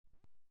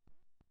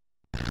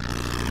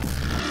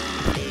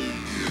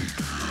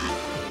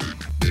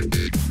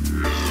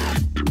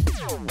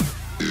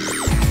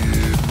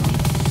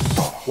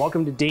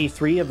Welcome to day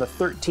 3 of the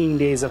 13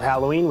 days of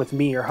Halloween with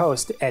me, your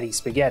host, Eddie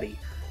Spuhghetti.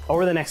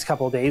 Over the next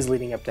couple of days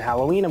leading up to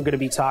Halloween, I'm going to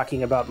be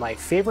talking about my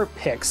favorite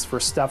picks for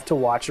stuff to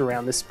watch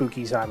around this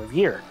spooky time of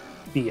year,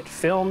 be it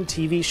film,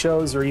 TV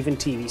shows, or even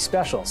TV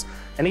specials.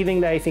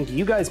 Anything that I think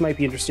you guys might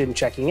be interested in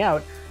checking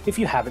out if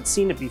you haven't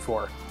seen it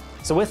before.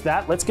 So with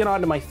that, let's get on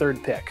to my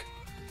third pick.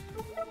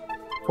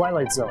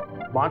 Twilight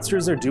Zone,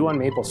 Monsters Are Due on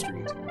Maple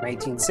Street,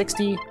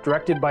 1960,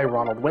 directed by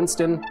Ronald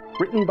Winston,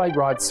 written by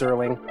Rod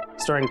Serling,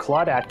 starring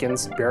Claude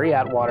Atkins, Barry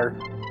Atwater,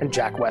 and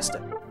Jack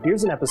Weston.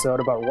 Here's an episode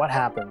about what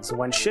happens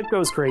when shit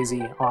goes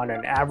crazy on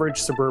an average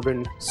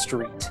suburban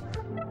street.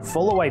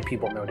 Full of white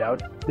people, no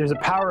doubt. There's a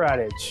power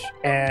outage,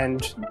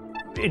 and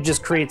it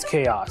just creates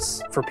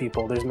chaos for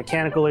people. There's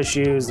mechanical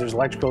issues, there's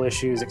electrical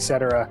issues,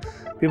 etc.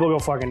 People go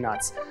fucking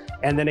nuts.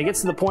 And then it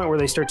gets to the point where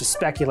they start to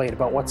speculate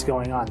about what's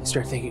going on. They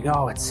start thinking,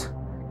 oh, it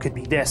could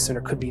be this, and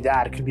it could be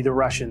that, it could be the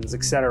Russians,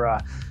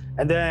 etc.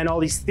 And then all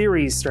these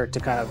theories start to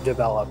kind of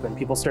develop, and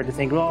people start to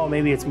think, oh,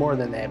 maybe it's more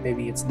than that,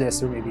 maybe it's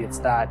this, or maybe it's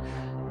that.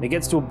 And it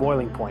gets to a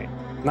boiling point.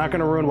 I'm not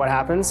gonna ruin what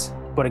happens,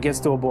 but it gets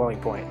to a boiling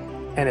point.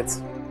 And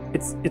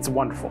it's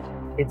wonderful.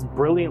 It's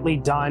brilliantly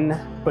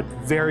done, but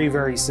very,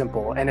 very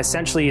simple. And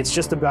essentially, it's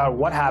just about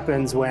what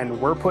happens when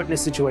we're put in a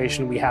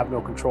situation we have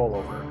no control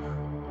over.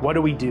 What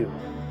do we do?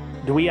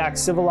 Do we act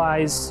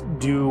civilized?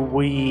 Do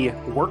we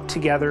work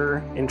together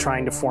in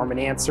trying to form an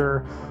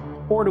answer?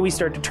 Or do we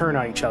start to turn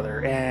on each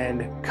other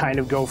and kind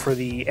of go for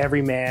the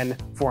every man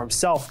for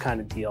himself kind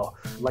of deal?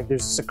 Like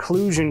there's a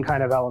seclusion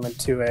kind of element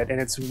to it.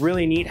 And it's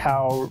really neat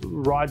how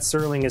Rod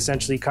Serling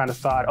essentially kind of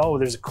thought, oh,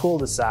 there's a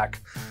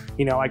cul-de-sac.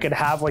 You know, I could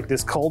have like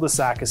this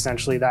cul-de-sac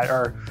essentially that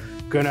are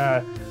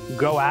gonna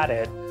go at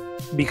it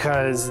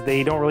because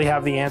they don't really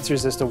have the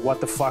answers as to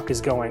what the fuck is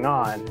going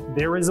on.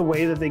 There is a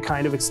way that they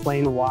kind of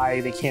explain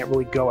why they can't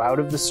really go out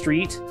of the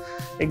street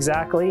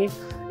exactly.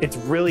 It's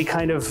really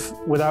kind of,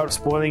 without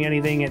spoiling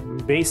anything,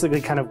 it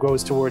basically kind of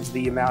goes towards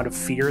the amount of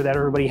fear that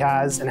everybody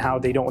has and how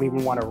they don't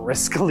even want to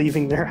risk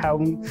leaving their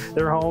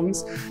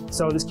homes.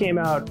 So this came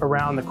out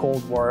around the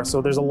Cold War,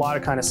 so there's a lot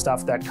of kind of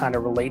stuff that kind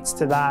of relates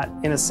to that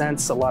in a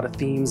sense, a lot of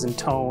themes and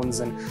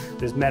tones, and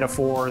there's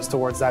metaphors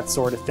towards that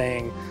sort of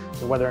thing,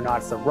 and whether or not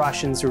it's the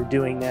Russians who are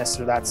doing this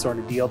or that sort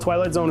of deal.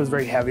 Twilight Zone was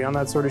very heavy on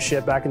that sort of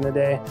shit back in the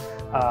day,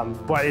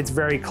 but it's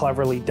very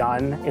cleverly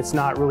done. It's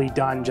not really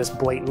done just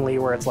blatantly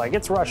where it's like,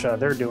 it's Russia,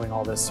 they're doing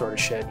all this sort of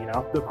shit, you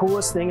know? The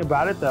coolest thing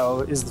about it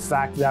though is the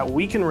fact that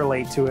we can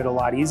relate to it a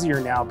lot easier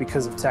now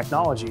because of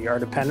technology, our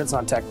dependence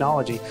on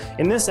technology.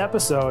 In this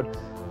episode,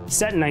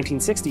 set in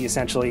 1960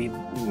 essentially,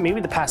 maybe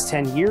the past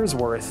 10 years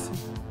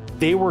worth,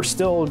 they were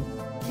still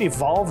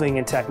evolving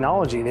in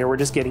technology. They were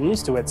just getting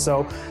used to it.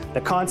 So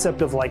the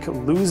concept of like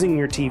losing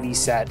your TV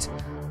set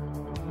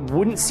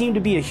wouldn't seem to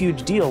be a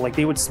huge deal. Like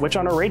they would switch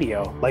on a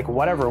radio, like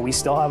whatever, we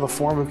still have a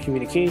form of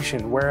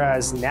communication.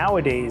 Whereas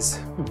nowadays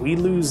we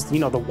lose, you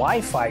know, the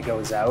Wi-Fi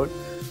goes out,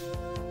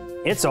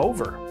 it's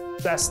over.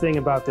 Best thing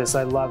about this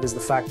I love is the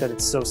fact that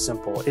it's so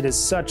simple. It is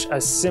such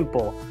a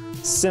simple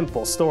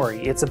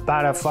story. It's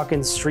about a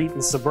fucking street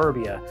in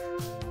suburbia,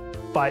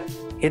 but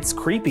it's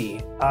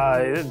creepy.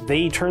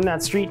 They turn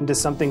that street into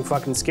something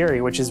fucking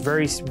scary, which is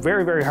very,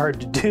 very, very hard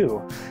to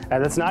do.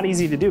 That's not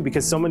easy to do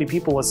because so many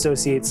people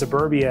associate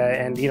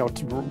suburbia and, you know,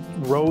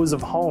 rows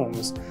of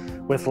homes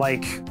with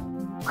like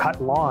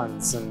cut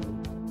lawns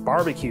and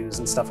barbecues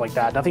and stuff like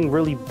that. Nothing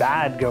really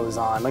bad goes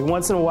on. Like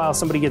once in a while,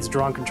 somebody gets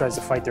drunk and tries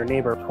to fight their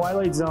neighbor.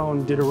 Twilight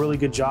Zone did a really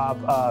good job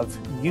of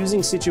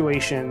using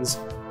situations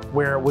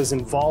where it was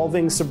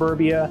involving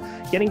suburbia,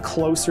 getting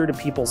closer to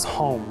people's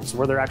homes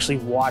where they're actually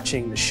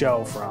watching the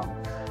show from,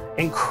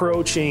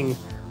 encroaching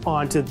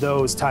onto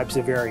those types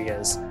of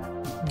areas,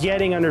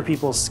 getting under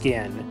people's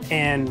skin,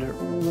 and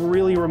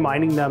really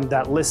reminding them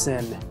that,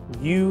 listen,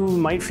 you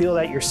might feel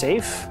that you're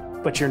safe,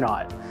 but you're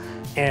not.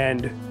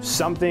 And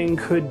something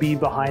could be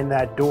behind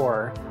that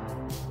door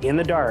in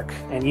the dark,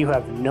 and you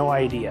have no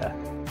idea.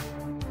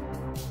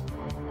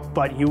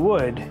 But you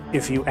would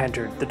if you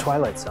entered the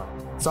Twilight Zone.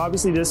 So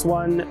obviously this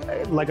one,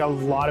 like a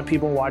lot of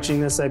people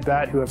watching this, I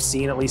bet, who have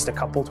seen at least a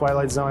couple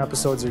Twilight Zone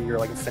episodes or you're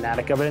like a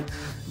fanatic of it,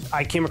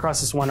 I came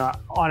across this one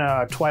on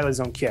a Twilight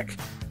Zone kick.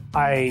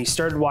 I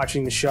started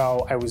watching the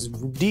show. I was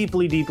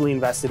deeply, deeply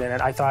invested in it.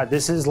 I thought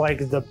this is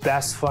like the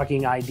best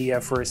fucking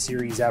idea for a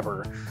series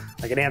ever.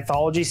 Like an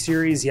anthology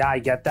series, yeah, I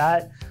get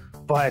that.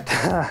 But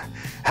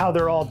how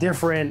they're all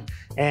different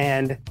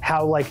and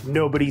how like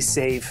nobody's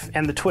safe,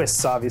 and the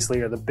twists obviously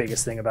are the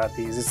biggest thing about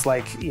these. It's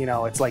like, you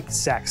know, it's like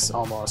sex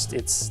almost.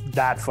 It's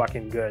that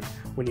fucking good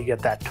when you get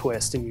that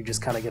twist and you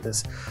just kind of get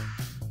this,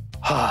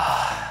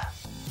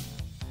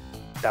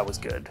 that was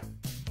good.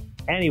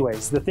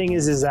 Anyways, the thing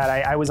is that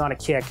I was on a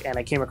kick and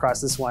I came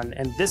across this one,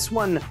 and this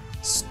one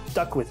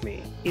stuck with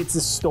me. It's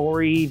a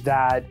story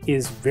that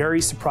is very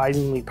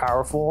surprisingly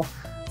powerful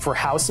for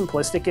how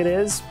simplistic it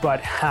is, but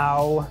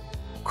how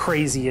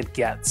crazy it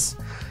gets.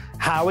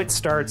 How it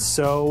starts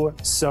so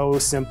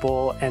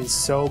simple and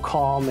so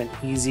calm and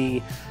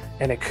easy,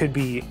 and it could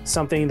be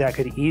something that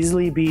could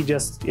easily be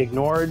just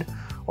ignored,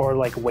 or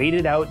like wait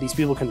it out. These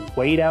people can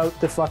wait out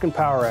the fucking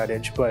power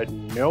outage, but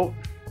nope.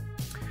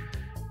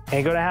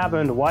 Ain't gonna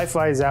happen. The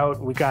Wi-Fi's out.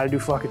 We gotta do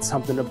fucking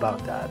something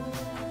about that.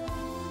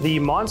 The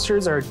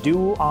monsters are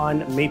due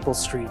on Maple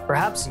Street.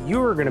 Perhaps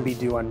you're gonna be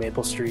due on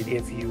Maple Street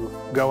if you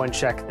go and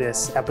check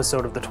this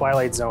episode of the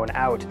Twilight Zone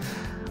out.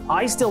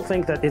 I still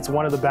think that it's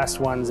one of the best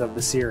ones of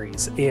the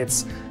series.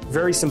 It's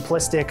very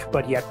simplistic,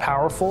 but yet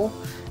powerful,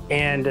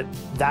 and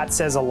that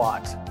says a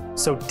lot.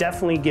 So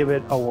definitely give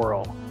it a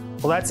whirl.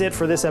 Well, that's it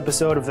for this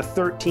episode of the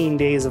 13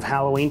 Days of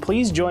Halloween.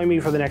 Please join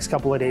me for the next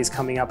couple of days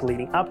coming up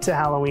leading up to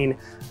Halloween,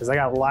 as I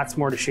got lots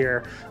more to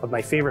share of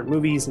my favorite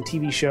movies and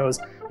TV shows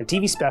and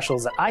TV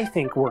specials that I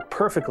think work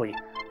perfectly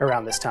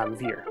around this time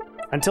of year.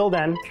 Until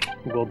then,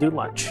 we'll do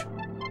lunch.